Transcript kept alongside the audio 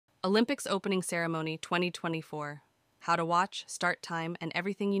Olympics Opening Ceremony 2024. How to watch, start time, and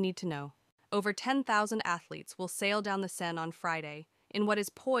everything you need to know. Over 10,000 athletes will sail down the Seine on Friday in what is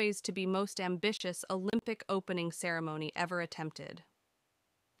poised to be most ambitious Olympic opening ceremony ever attempted.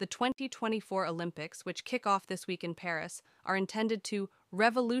 The 2024 Olympics, which kick off this week in Paris, are intended to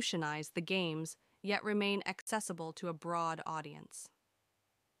revolutionize the Games, yet remain accessible to a broad audience.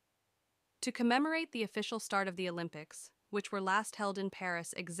 To commemorate the official start of the Olympics, which were last held in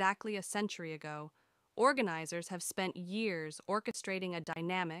Paris exactly a century ago, organizers have spent years orchestrating a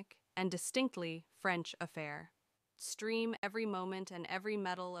dynamic and distinctly French affair. Stream every moment and every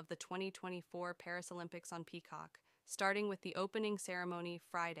medal of the 2024 Paris Olympics on Peacock, starting with the opening ceremony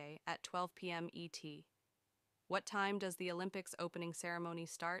Friday at 12 p.m. ET. What time does the Olympics opening ceremony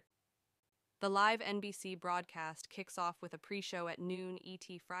start? The live NBC broadcast kicks off with a pre-show at noon ET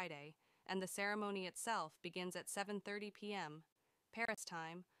Friday, and the ceremony itself begins at 7:30 p.m. Paris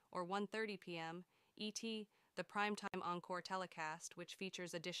time, or 1:30 p.m. ET. The primetime encore telecast, which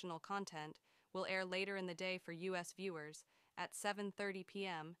features additional content, will air later in the day for U.S. viewers at 7:30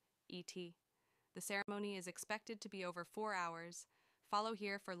 p.m. ET. The ceremony is expected to be over 4 hours. Follow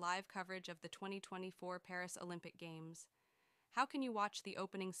here for live coverage of the 2024 Paris Olympic Games. How can you watch the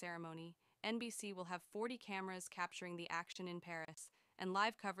opening ceremony? NBC will have 40 cameras capturing the action in Paris, and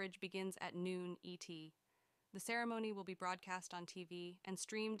live coverage begins at noon ET. The ceremony will be broadcast on TV and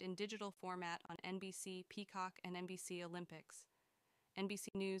streamed in digital format on NBC, Peacock, and NBC Olympics. NBC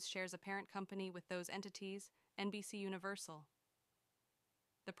News shares a parent company with those entities, NBC Universal.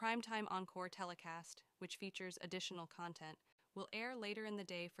 The primetime encore telecast, which features additional content, will air later in the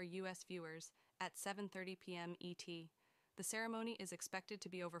day for U.S. viewers at 7:30 p.m. ET. The ceremony is expected to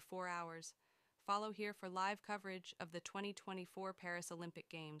be over 4 hours. Follow here for live coverage of the 2024 Paris Olympic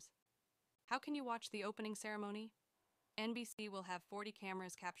Games. How can you watch the opening ceremony? NBC will have 40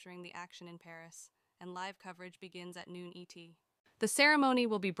 cameras capturing the action in Paris, and live coverage begins at noon ET. The ceremony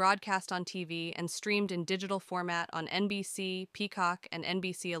will be broadcast on TV and streamed in digital format on NBC, Peacock, and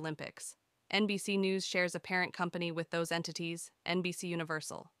NBC Olympics. NBC News shares a parent company with those entities, NBC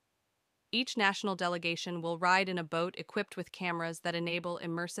Universal. Each national delegation will ride in a boat equipped with cameras that enable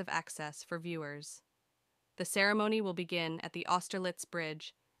immersive access for viewers. The ceremony will begin at the Austerlitz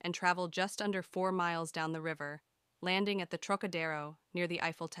Bridge and travel just under 4 miles down the river, landing at the Trocadero near the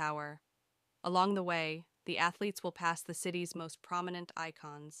Eiffel Tower. Along the way, the athletes will pass the city's most prominent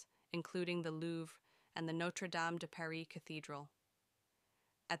icons, including the Louvre and the Notre Dame de Paris Cathedral.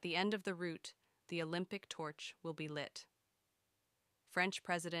 At the end of the route, the Olympic torch will be lit. French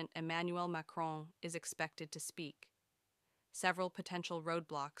President Emmanuel Macron is expected to speak. Several potential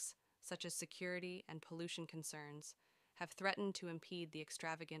roadblocks, such as security and pollution concerns, have threatened to impede the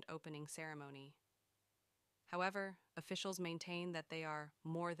extravagant opening ceremony. However, officials maintain that they are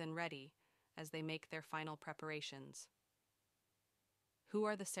more than ready as they make their final preparations. Who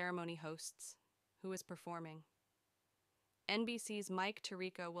are the ceremony hosts? Who is performing? NBC's Mike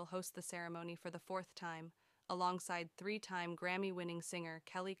Tirico will host the ceremony for the 4th time, alongside 3-time Grammy-winning singer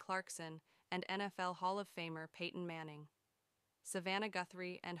Kelly Clarkson and NFL Hall of Famer Peyton Manning. Savannah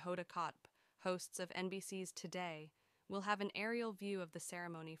Guthrie and Hoda Kotb, hosts of NBC's Today, will have an aerial view of the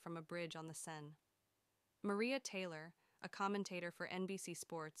ceremony from a bridge on the Seine. Maria Taylor, a commentator for NBC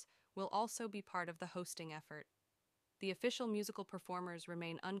Sports, will also be part of the hosting effort. The official musical performers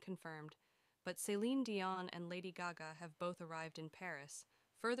remain unconfirmed, but Celine Dion and Lady Gaga have both arrived in Paris,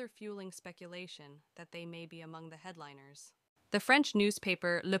 further fueling speculation that they may be among the headliners. The French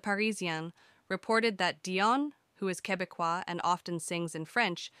newspaper Le Parisien reported that Dion, who is Québécois and often sings in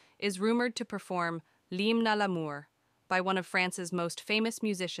French, is rumored to perform L'Hymne à l'amour by one of France's most famous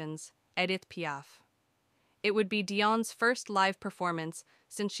musicians, Edith Piaf. It would be Dion's first live performance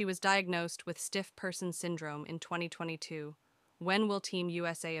since she was diagnosed with stiff person syndrome in 2022. When will Team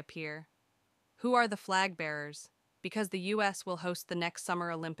USA appear? Who are the flag bearers? Because the U.S. will host the next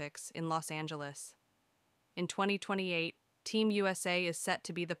Summer Olympics in Los Angeles. In 2028, Team USA is set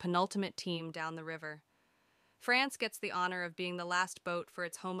to be the penultimate team down the river. France gets the honor of being the last boat for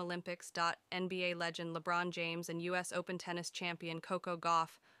its home Olympics. NBA legend LeBron James and U.S. Open tennis champion Coco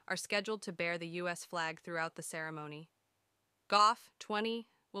Gauff are scheduled to bear the U.S. flag throughout the ceremony. Gauff, 20,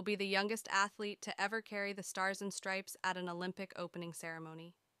 will be the youngest athlete to ever carry the Stars and Stripes at an Olympic opening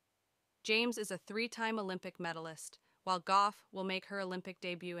ceremony. James is a 3-time Olympic medalist, while Gauff will make her Olympic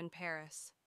debut in Paris.